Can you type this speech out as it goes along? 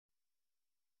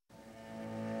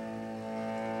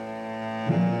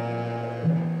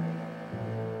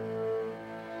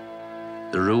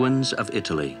The ruins of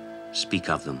Italy speak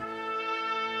of them.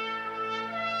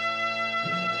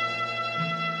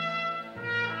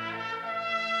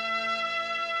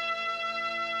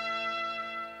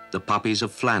 The poppies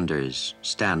of Flanders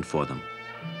stand for them.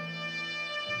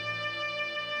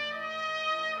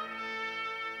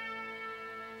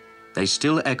 They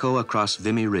still echo across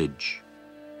Vimy Ridge.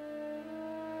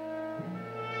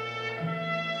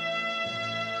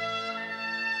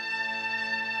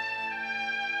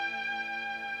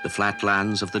 The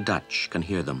flatlands of the Dutch can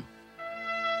hear them.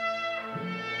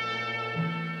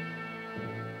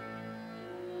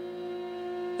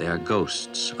 They are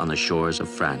ghosts on the shores of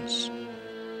France.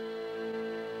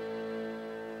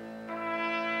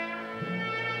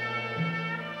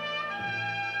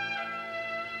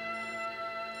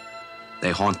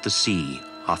 They haunt the sea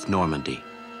off Normandy.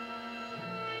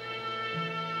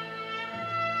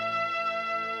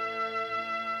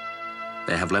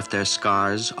 They have left their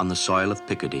scars on the soil of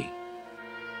Picardy.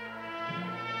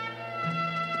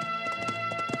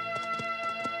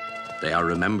 They are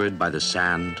remembered by the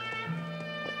sand.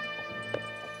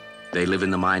 They live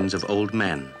in the minds of old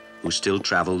men who still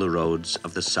travel the roads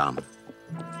of the Somme.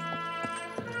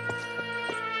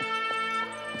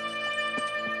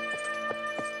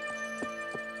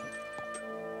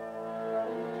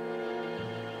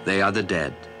 They are the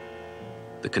dead,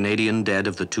 the Canadian dead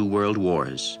of the 2 world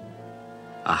wars,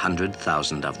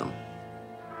 100,000 of them.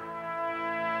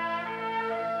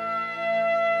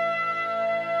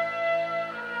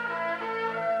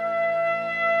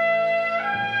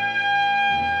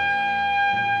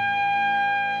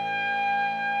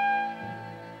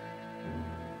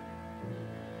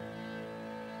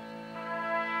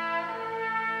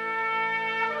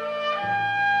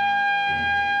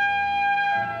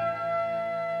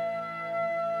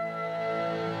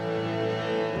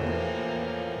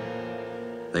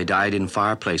 They died in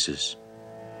far places,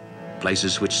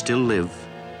 places which still live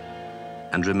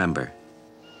and remember.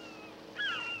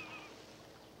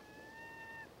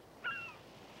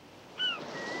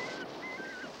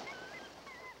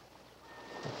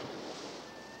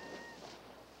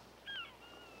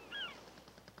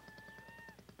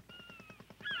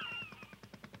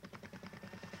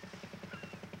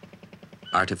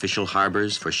 Artificial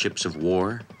harbors for ships of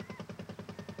war,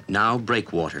 now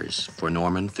breakwaters for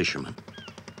Norman fishermen.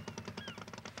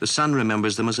 The son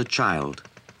remembers them as a child,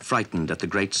 frightened at the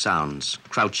great sounds,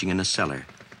 crouching in a cellar,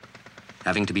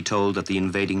 having to be told that the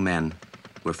invading men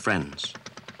were friends.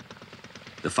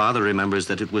 The father remembers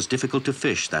that it was difficult to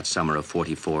fish that summer of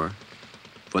 '44,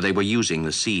 for they were using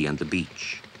the sea and the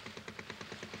beach.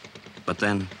 But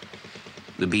then,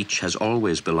 the beach has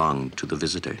always belonged to the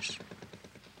visitors.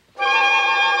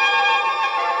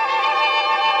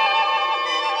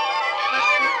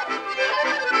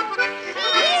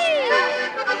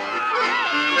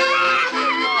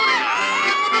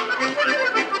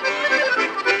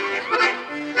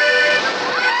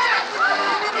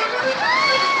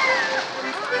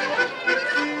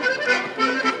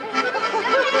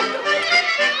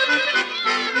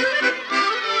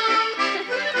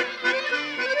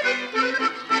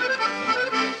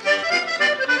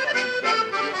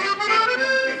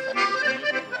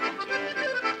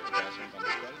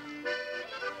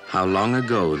 How long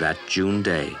ago that June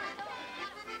day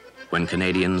when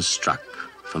Canadians struck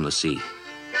from the sea.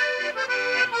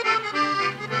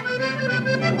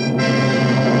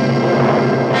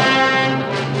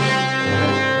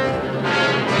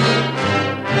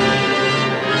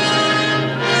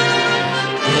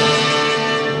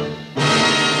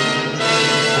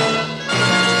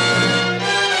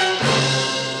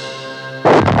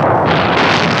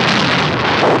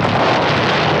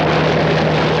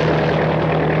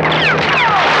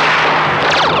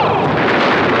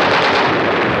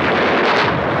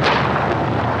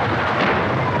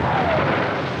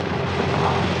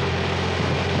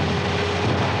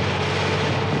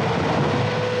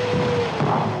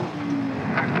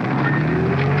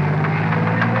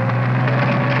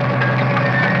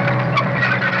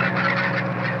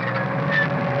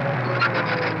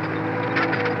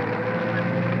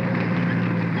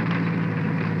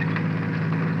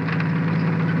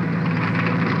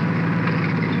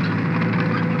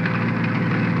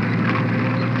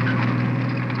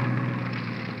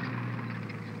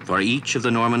 For each of the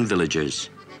Norman villagers,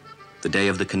 the Day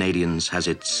of the Canadians has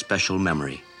its special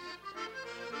memory.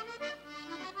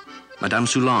 Madame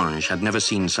Soulange had never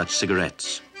seen such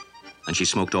cigarettes, and she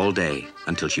smoked all day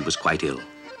until she was quite ill.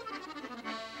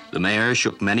 The mayor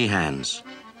shook many hands,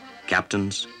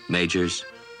 captains, majors,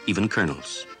 even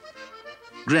colonels.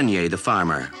 Grenier, the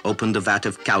farmer, opened the vat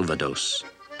of Calvados,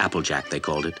 Applejack they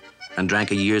called it, and drank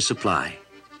a year's supply.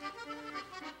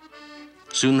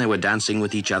 Soon they were dancing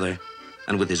with each other,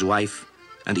 and with his wife,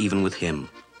 and even with him.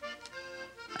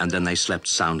 And then they slept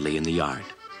soundly in the yard.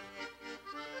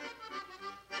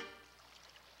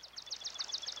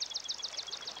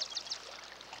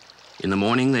 In the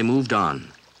morning they moved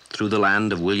on, through the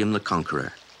land of William the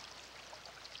Conqueror.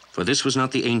 For this was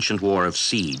not the ancient war of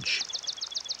siege,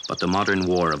 but the modern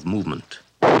war of movement.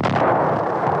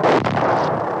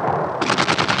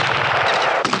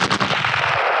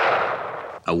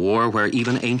 A war where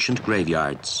even ancient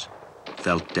graveyards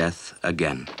felt death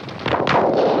again.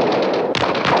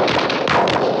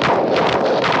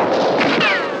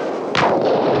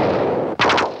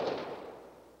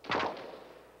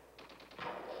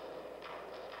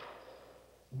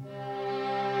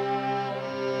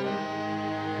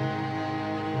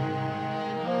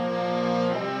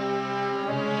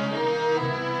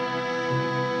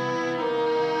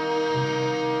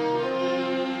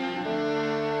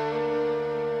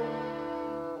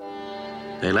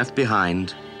 They left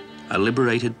behind a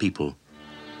liberated people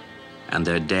and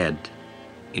their dead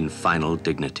in final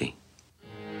dignity.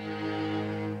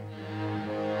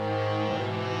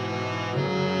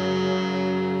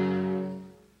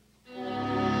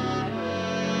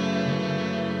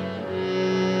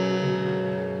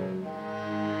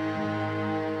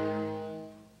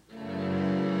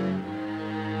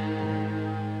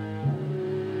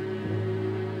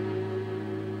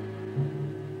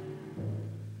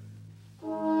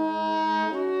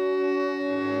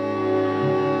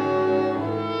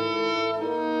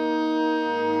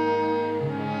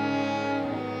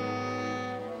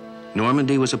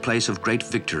 Normandy was a place of great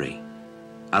victory.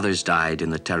 Others died in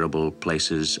the terrible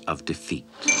places of defeat.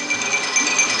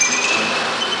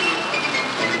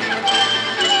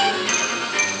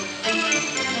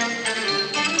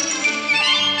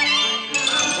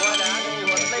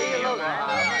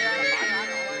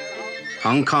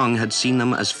 Hong Kong had seen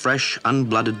them as fresh,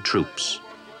 unblooded troops.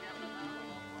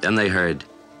 Then they heard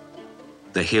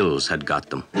the hills had got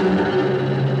them.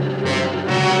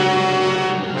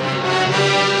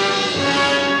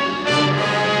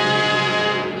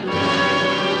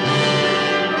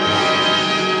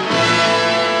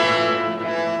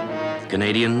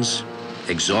 Canadians,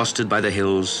 exhausted by the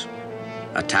hills,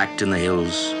 attacked in the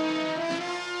hills,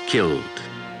 killed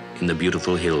in the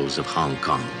beautiful hills of Hong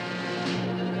Kong.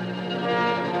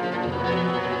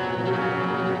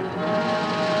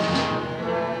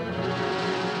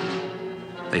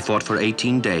 They fought for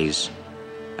 18 days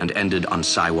and ended on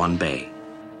Saiwan Bay.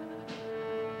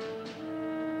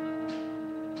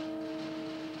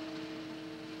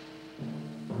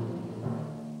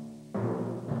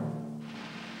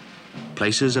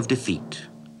 Places of defeat,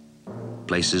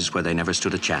 places where they never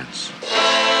stood a chance.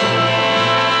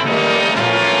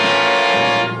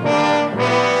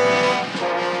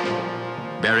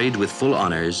 Buried with full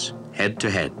honors, head to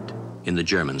head, in the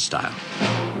German style.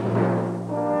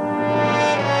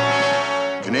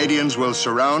 Canadians will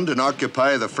surround and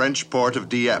occupy the French port of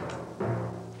Dieppe.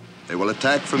 They will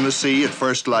attack from the sea at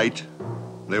first light.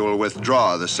 They will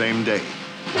withdraw the same day.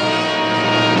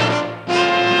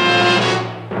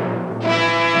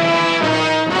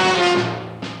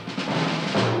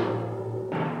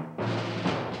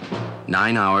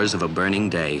 Nine hours of a burning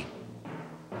day,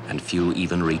 and few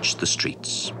even reached the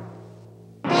streets.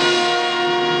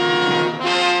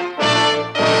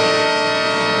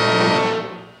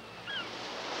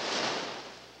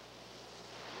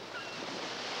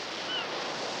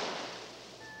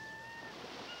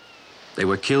 They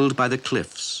were killed by the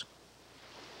cliffs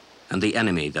and the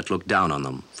enemy that looked down on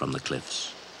them from the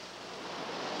cliffs.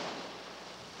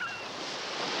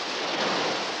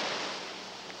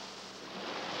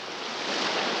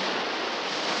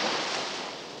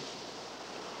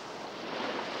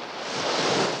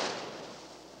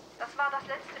 Das war das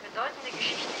letzte bedeutende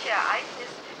geschichtliche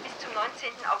Ereignis bis zum 19.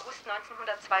 August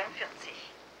 1942.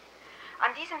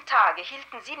 An diesem Tage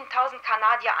hielten 7000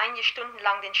 Kanadier einige Stunden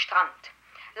lang den Strand.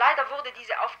 Leider wurde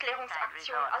diese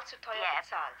Aufklärungsaktion allzu teuer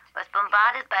bezahlt. Was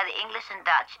bombarded by the English and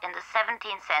Dutch in the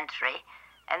 17th century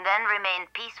and then remained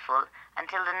peaceful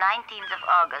until the 19th of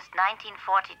August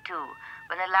 1942,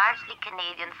 when a largely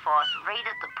Canadian force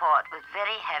raided the port with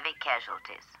very heavy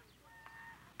casualties.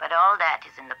 But all that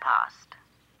is in the past.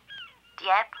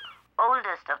 Dieppe,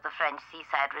 oldest of the French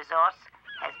seaside resorts,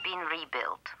 has been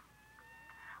rebuilt.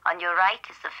 On your right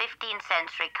is the 15th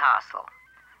century castle.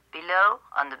 Below,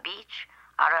 on the beach,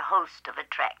 are a host of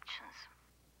attractions.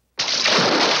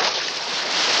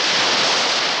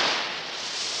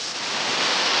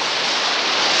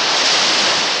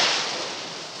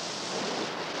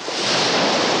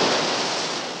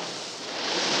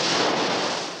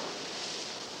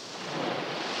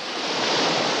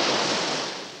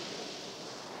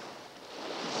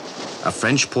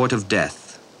 French port of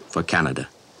death for Canada.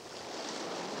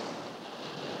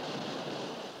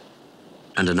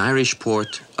 And an Irish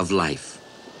port of life.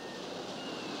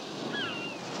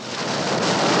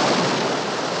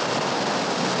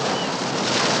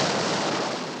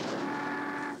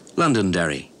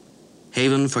 Londonderry,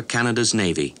 haven for Canada's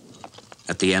Navy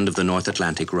at the end of the North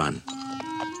Atlantic run.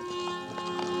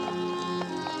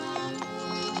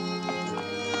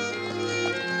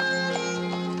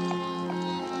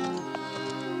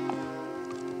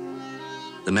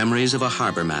 The memories of a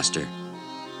harbor master.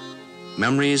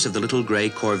 Memories of the little gray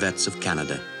corvettes of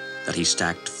Canada that he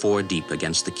stacked 4 deep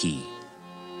against the quay.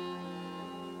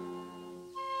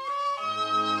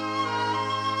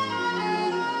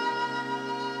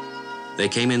 They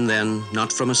came in then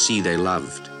not from a sea they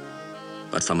loved,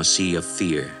 but from a sea of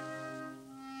fear.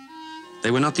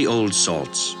 They were not the old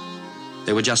salts.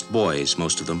 They were just boys,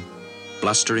 most of them,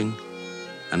 blustering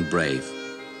and brave.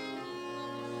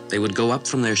 They would go up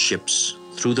from their ships,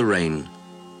 through the rain,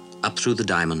 up through the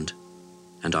Diamond,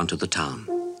 and onto the town.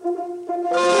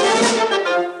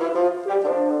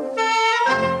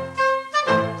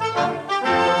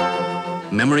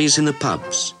 Memories in the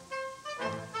pubs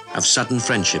of sudden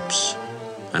friendships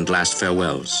and last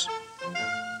farewells,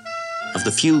 of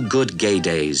the few good gay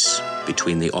days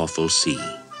between the awful sea.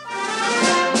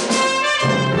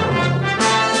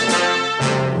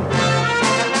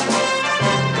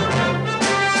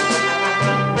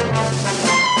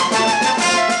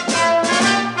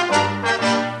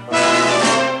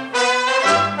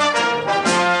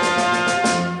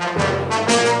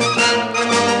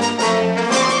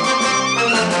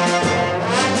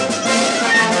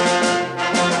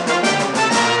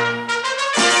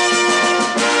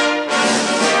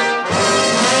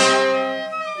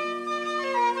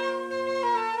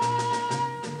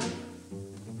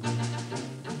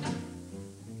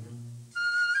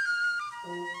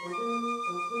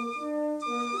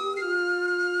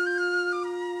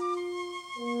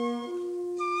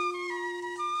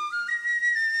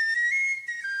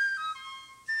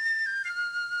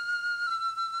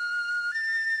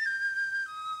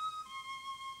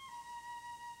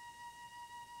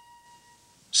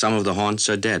 Some of the haunts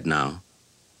are dead now,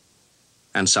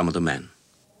 and some of the men.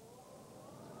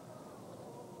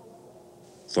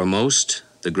 For most,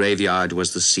 the graveyard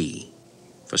was the sea.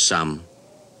 For some,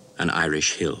 an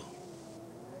Irish hill.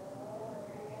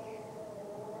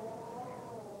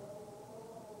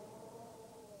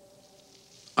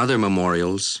 Other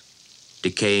memorials,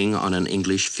 decaying on an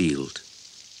English field.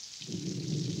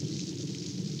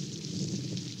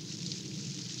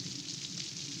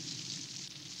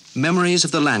 Memories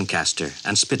of the Lancaster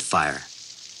and Spitfire,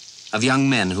 of young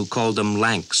men who called them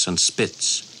Lanks and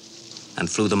Spits and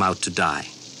flew them out to die.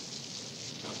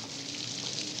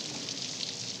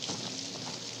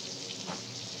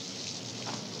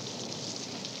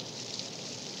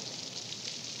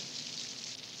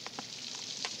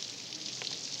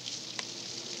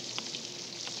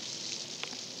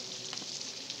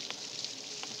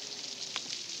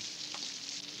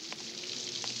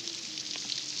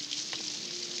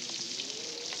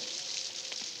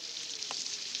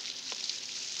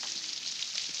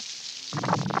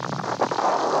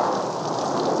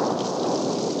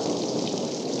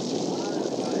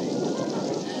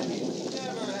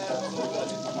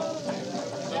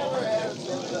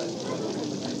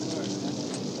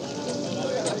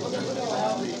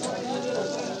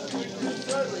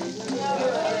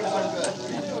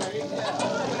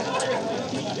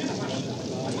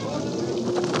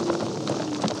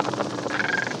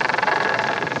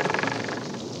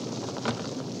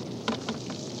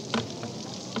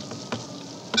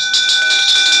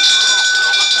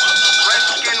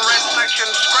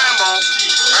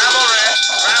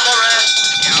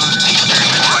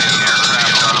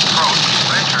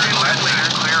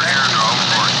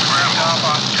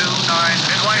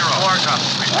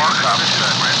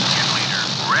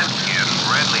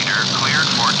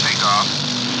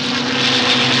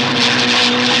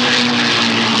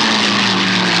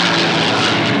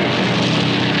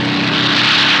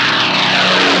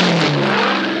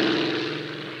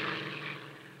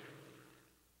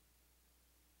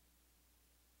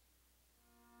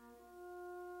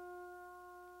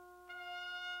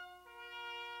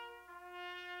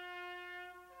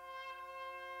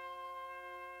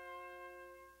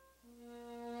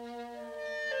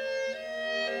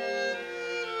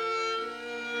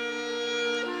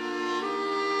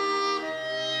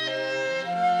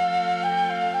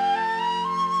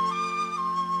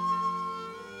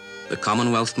 The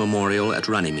Commonwealth Memorial at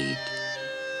Runnymede.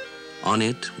 On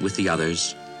it, with the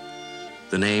others,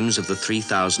 the names of the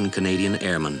 3,000 Canadian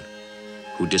airmen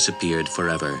who disappeared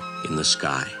forever in the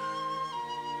sky.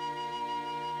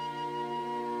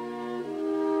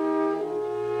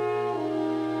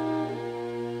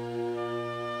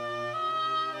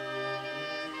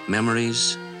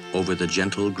 Memories over the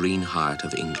gentle green heart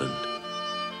of England.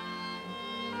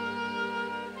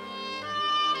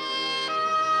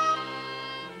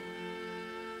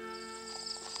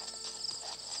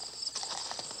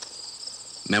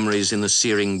 Memories in the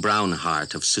searing brown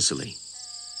heart of Sicily.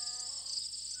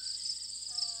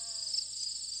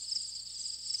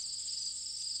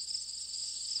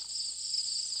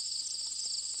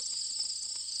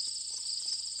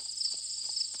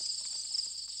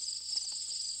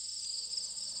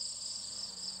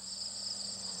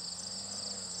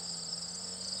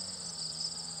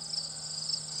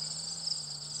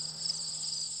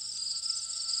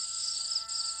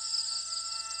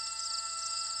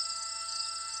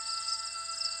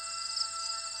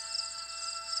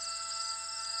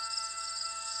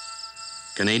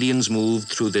 Canadians moved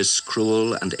through this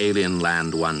cruel and alien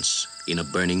land once in a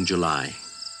burning July.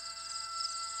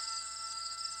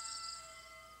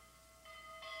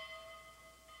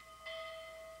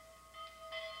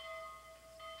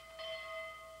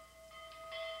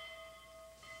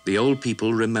 The old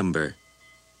people remember,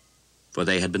 for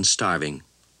they had been starving,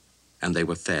 and they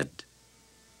were fed.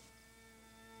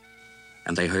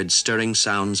 And they heard stirring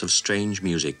sounds of strange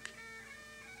music,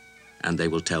 and they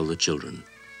will tell the children.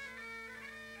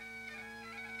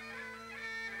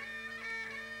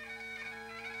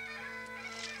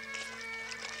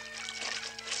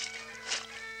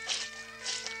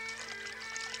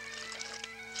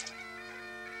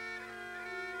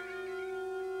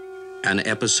 An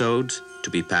episode to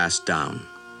be passed down,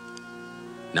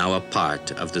 now a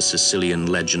part of the Sicilian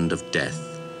legend of death,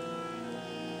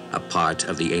 a part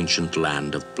of the ancient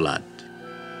land of blood.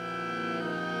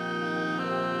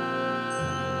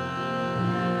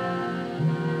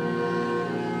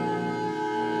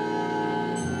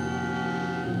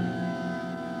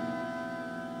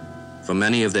 For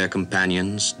many of their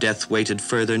companions, death waited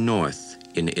further north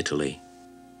in Italy.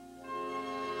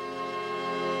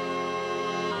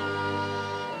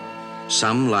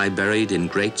 Some lie buried in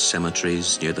great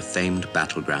cemeteries near the famed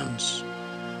battlegrounds.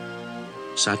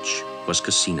 Such was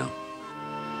Cassino.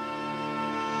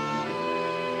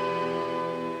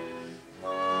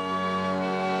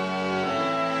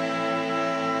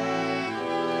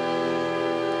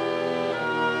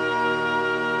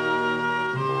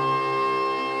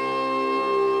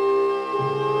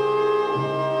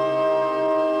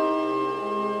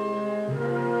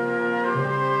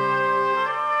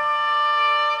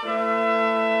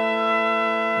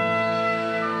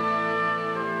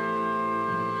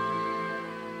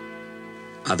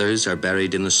 Others are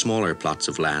buried in the smaller plots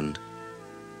of land,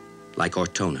 like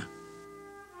Ortona.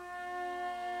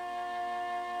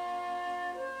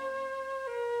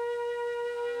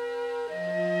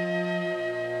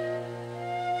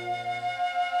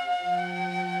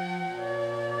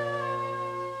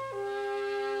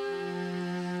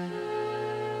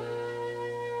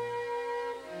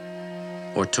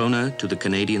 Ortona, to the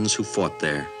Canadians who fought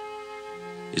there,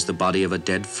 is the body of a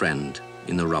dead friend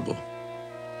in the rubble.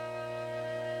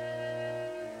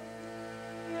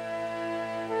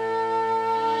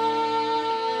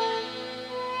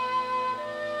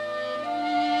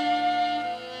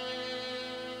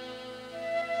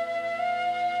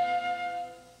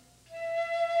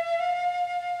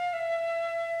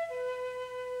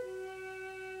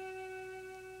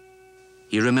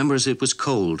 He remembers it was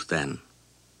cold then,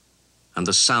 and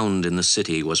the sound in the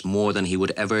city was more than he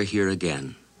would ever hear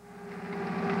again.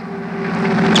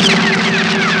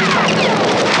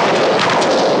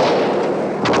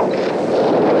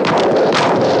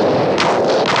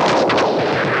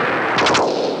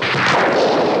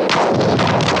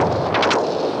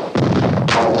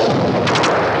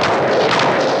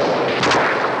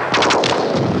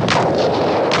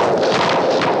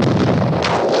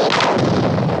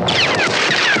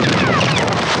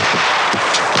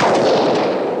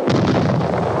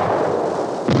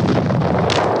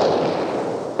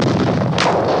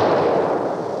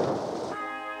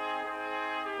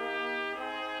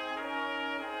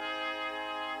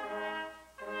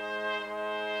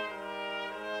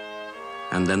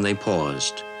 And then they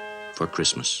paused for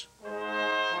Christmas.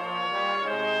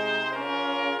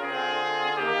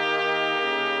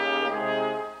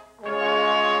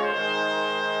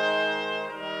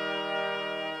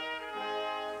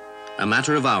 A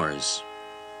matter of hours,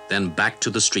 then back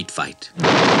to the street fight.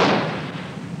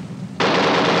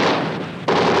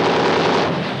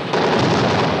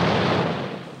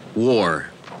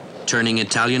 War, turning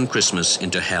Italian Christmas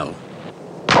into hell.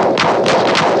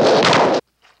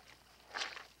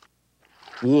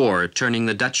 War turning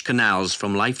the Dutch canals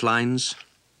from lifelines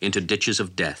into ditches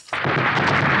of death.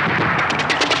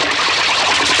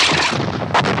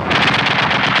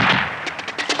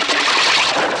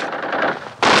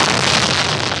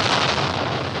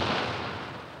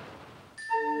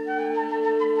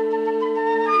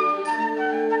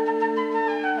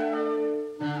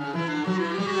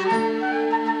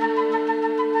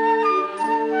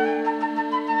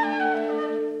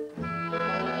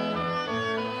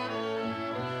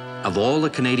 Of all the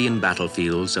Canadian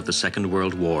battlefields of the Second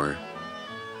World War,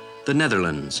 the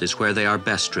Netherlands is where they are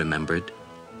best remembered.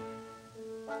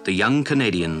 The young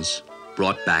Canadians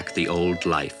brought back the old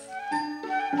life.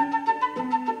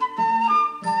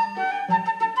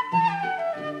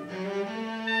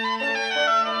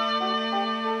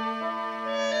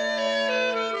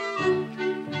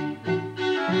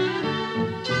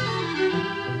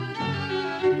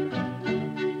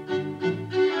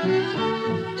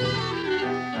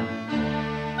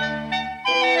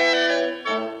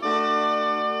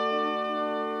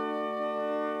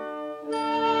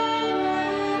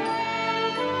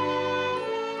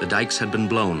 The dikes had been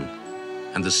blown,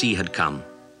 and the sea had come,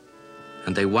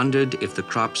 and they wondered if the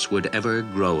crops would ever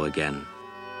grow again.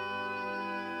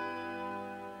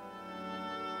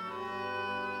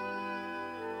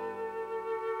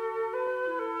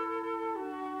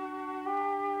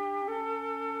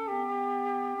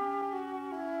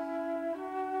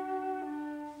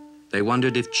 They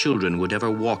wondered if children would ever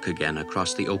walk again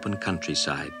across the open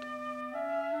countryside.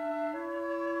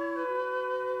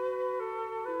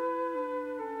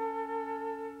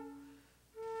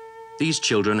 These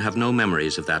children have no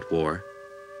memories of that war,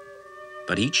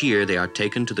 but each year they are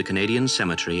taken to the Canadian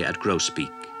cemetery at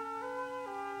Grosbeek,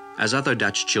 as other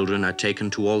Dutch children are taken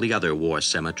to all the other war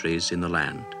cemeteries in the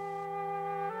land.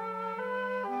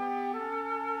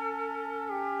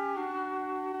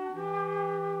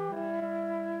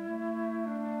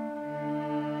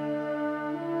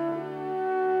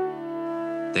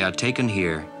 They are taken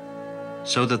here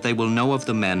so that they will know of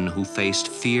the men who faced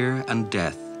fear and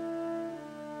death,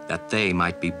 that they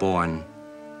might be born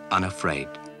unafraid.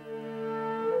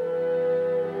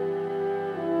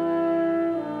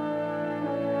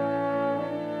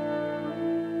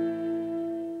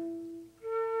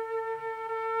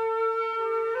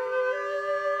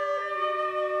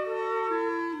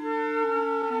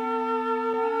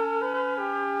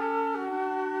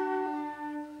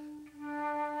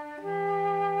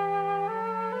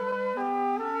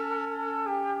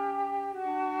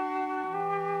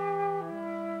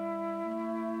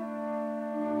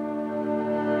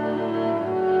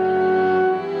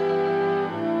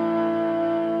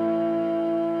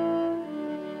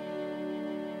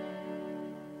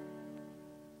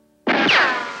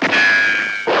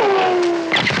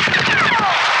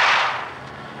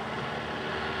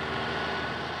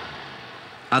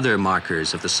 Other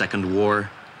markers of the Second War,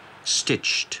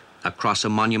 stitched across a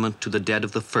monument to the dead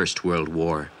of the First World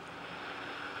War.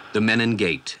 The Menin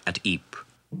Gate at Ypres.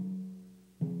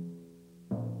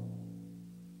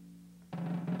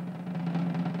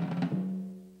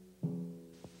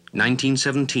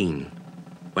 (1917),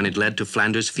 when it led to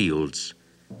Flanders Fields,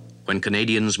 when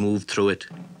Canadians moved through it,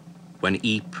 when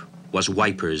Ypres was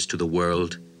wipers to the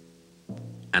world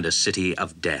and a city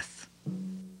of death.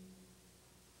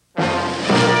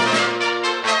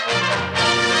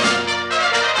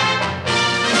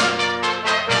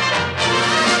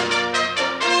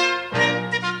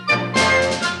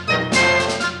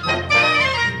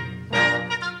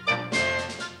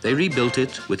 They rebuilt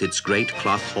it with its great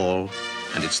cloth hall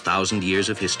and its 1,000 years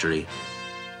of history,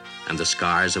 and the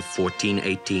scars of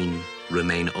 1418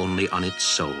 remain only on its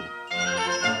soul.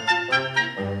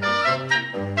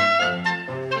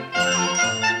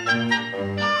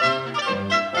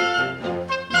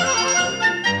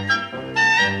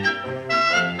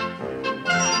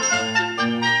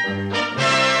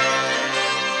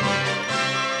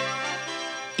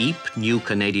 Ypres knew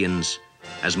Canadians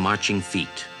as marching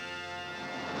feet.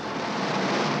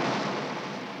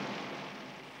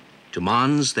 To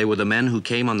Mons, they were the men who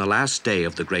came on the last day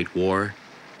of the Great War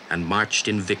and marched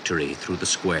in victory through the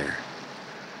square.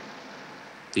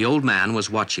 The old man was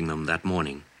watching them that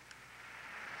morning.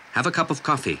 "Have a cup of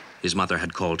coffee," his mother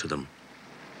had called to them.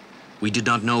 "We did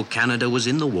not know Canada was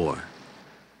in the war."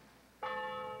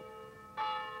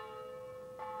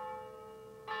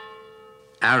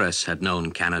 Arras had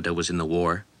known Canada was in the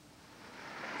war.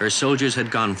 Her soldiers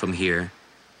had gone from here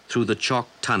through the chalk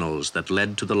tunnels that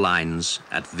led to the lines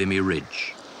at Vimy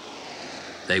Ridge.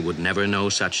 They would never know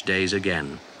such days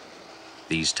again,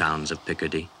 these towns of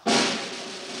Picardy.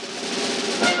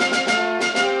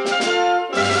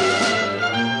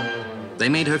 They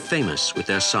made her famous with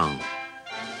their song.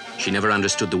 She never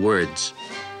understood the words,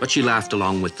 but she laughed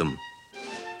along with them,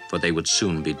 for they would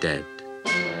soon be dead.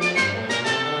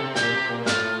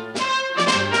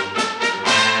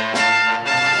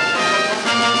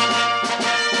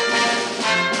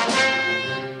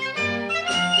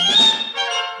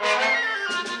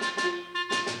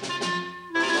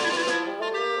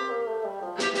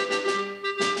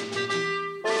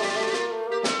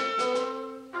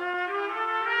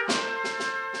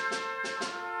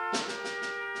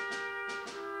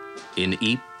 In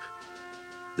Ypres,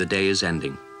 the day is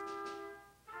ending.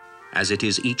 As it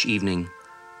is each evening,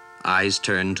 eyes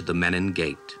turn to the Menin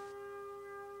Gate.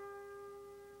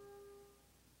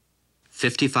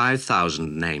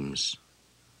 55,000 names,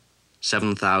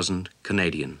 7,000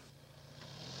 Canadian.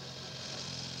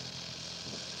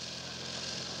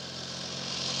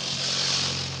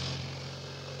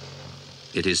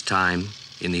 It is time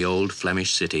in the old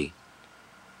Flemish city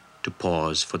to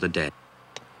pause for the dead.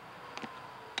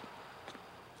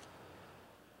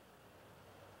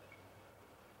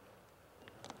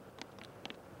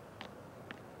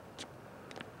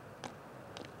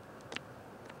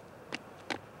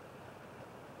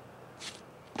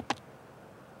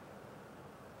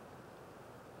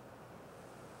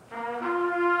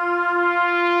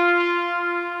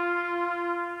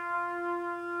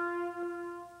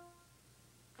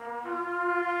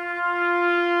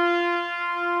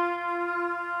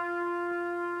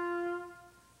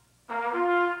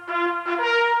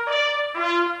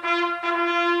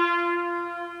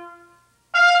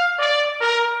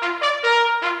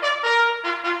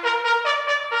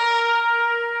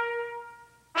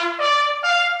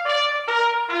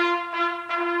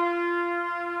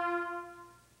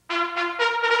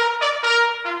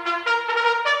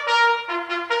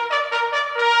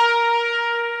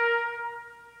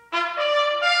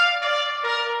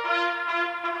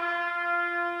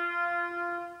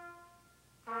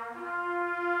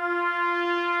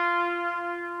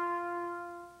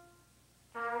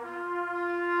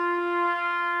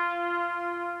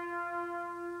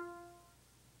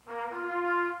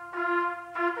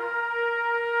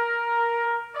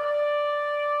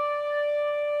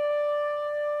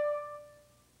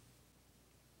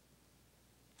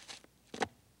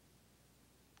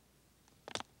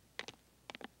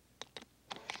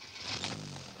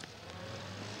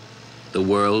 The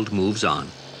world moves on.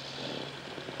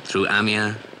 Through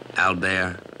Amiens,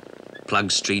 Albert,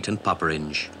 Plug Street and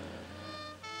Popperinge,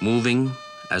 moving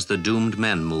as the doomed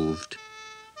men moved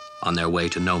on their way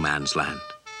to no man's land.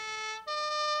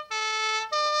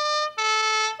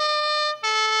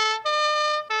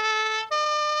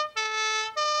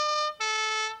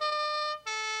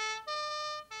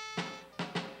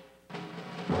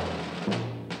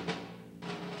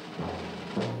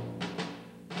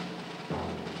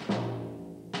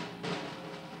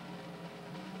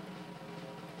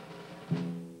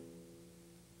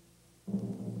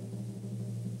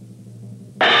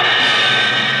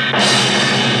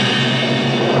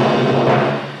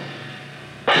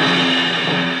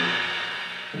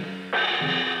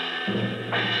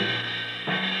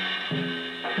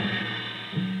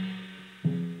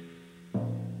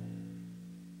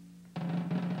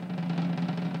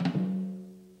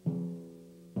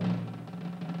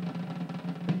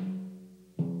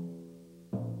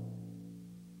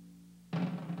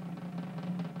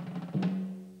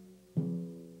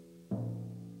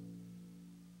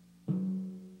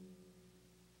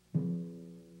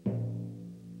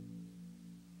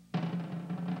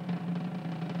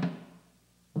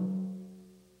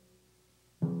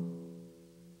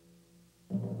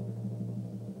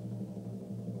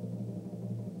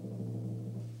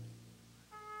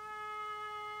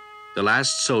 The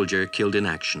last soldier killed in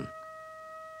action.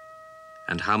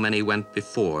 And how many went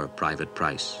before Private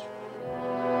Price?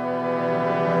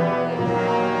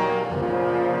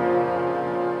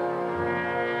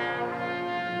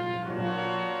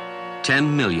 $10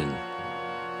 million,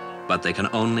 but they can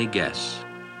only guess.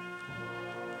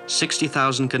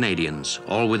 60,000 Canadians,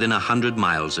 all within 100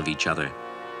 miles of each other.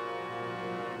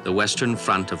 The Western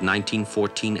Front of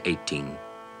 1914-18.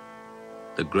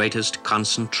 The greatest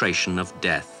concentration of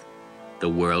death the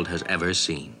world has ever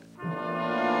seen.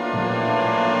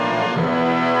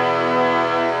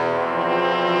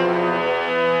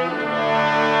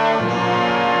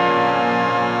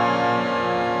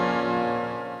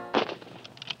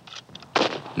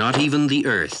 Not even the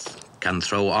earth can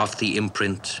throw off the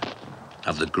imprint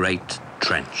of the Great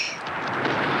Trench.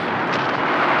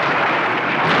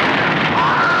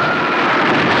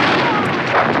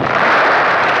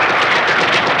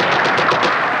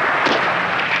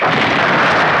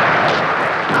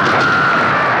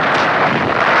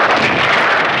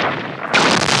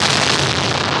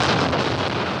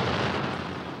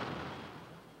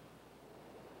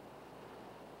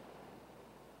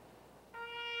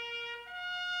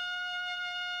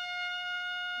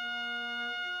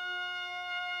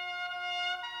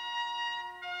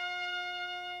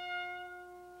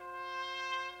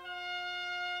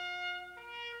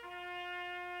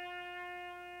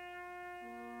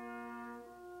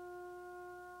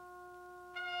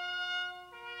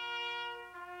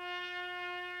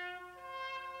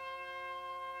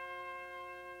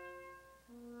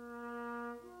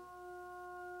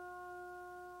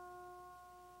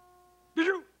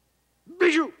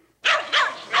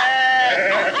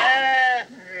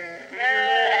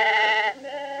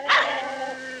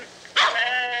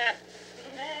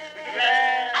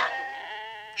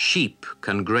 Sheep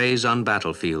can graze on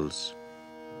battlefields.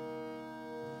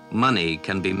 Money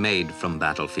can be made from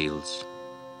battlefields.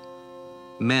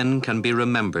 Men can be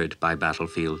remembered by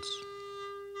battlefields.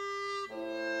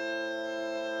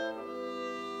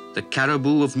 The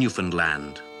caribou of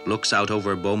Newfoundland looks out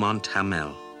over Beaumont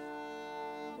Hamel.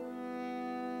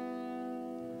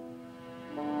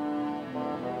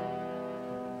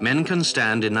 Men can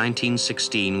stand in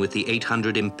 1916 with the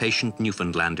 800 impatient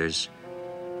Newfoundlanders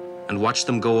and watch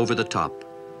them go over the top,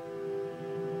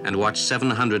 and watch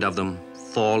 700 of them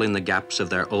fall in the gaps of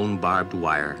their own barbed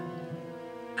wire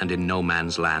and in no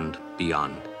man's land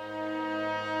beyond.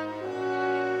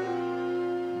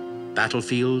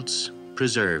 Battlefields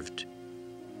preserved.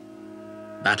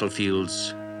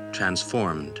 Battlefields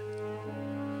transformed.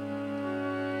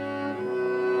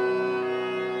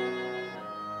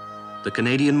 The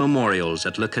Canadian memorials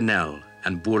at Le Quesnel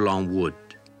and Bourlon Wood.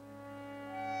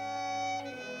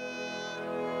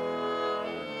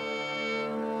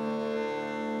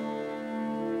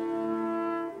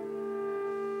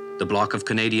 The block of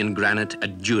Canadian granite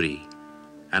at Jury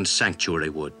and Sanctuary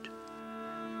Wood.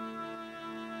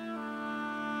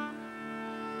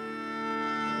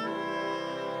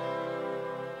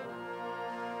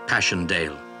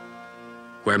 Passchendaele,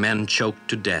 where men choked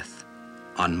to death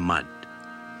on mud.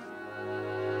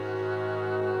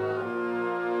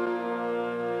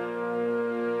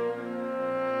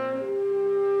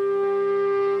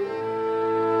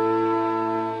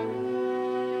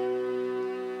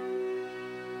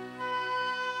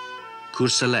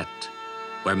 Courcelette,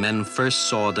 where men first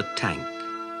saw the tank.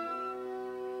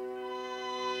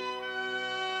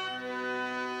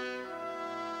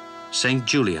 St.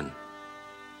 Julian,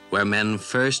 where men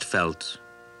first felt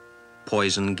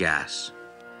poison gas.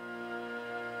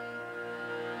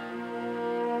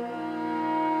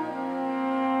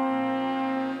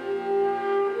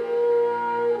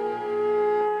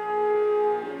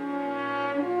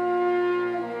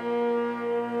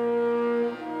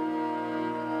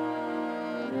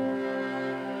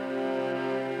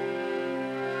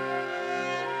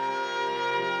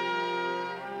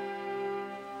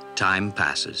 Time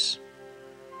passes.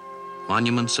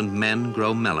 Monuments and men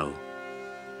grow mellow,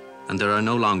 and there are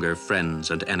no longer friends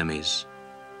and enemies,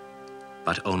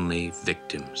 but only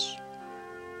victims.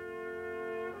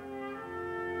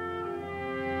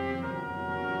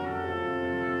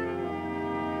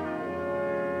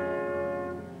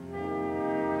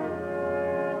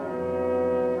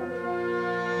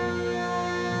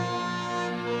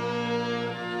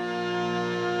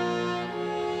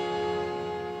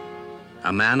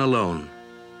 A man alone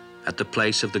at the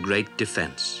place of the great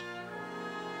defense.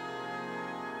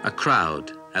 A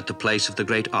crowd at the place of the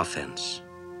great offense.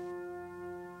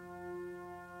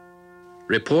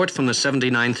 Report from the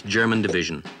 79th German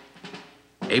Division.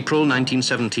 April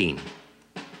 1917.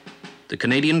 The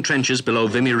Canadian trenches below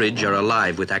Vimy Ridge are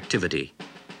alive with activity.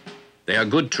 They are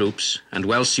good troops and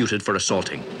well suited for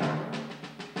assaulting.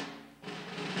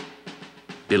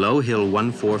 Below Hill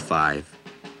 145,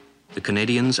 the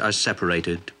Canadians are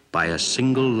separated by a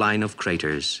single line of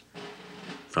craters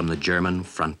from the German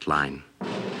front line.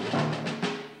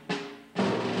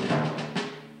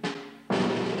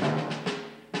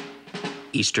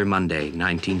 Easter Monday,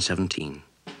 1917.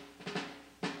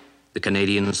 The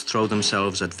Canadians throw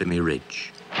themselves at Vimy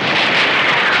Ridge.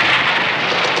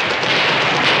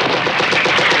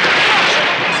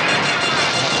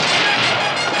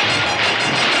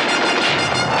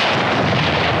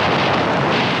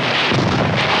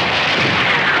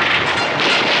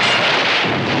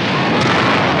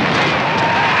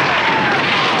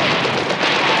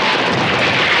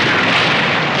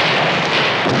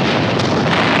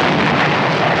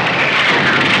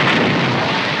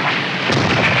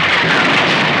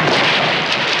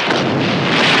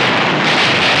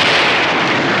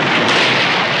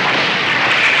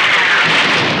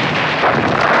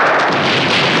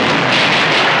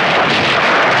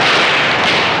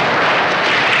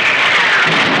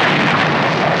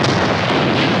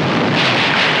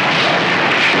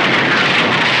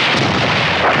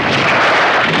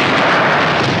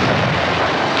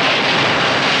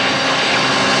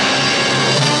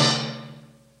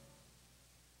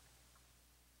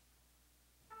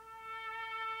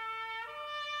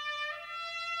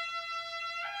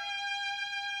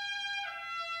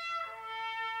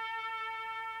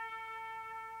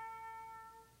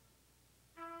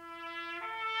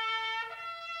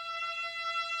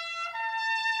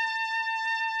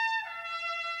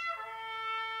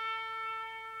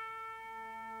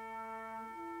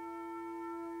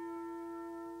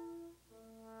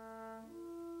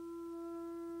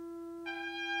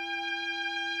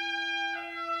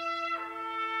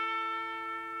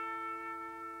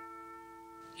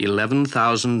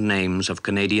 11,000 names of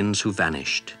Canadians who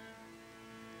vanished.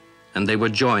 And they were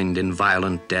joined in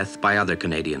violent death by other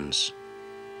Canadians,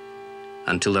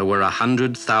 until there were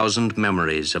 100,000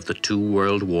 memories of the two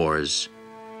world wars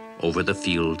over the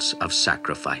fields of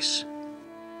sacrifice.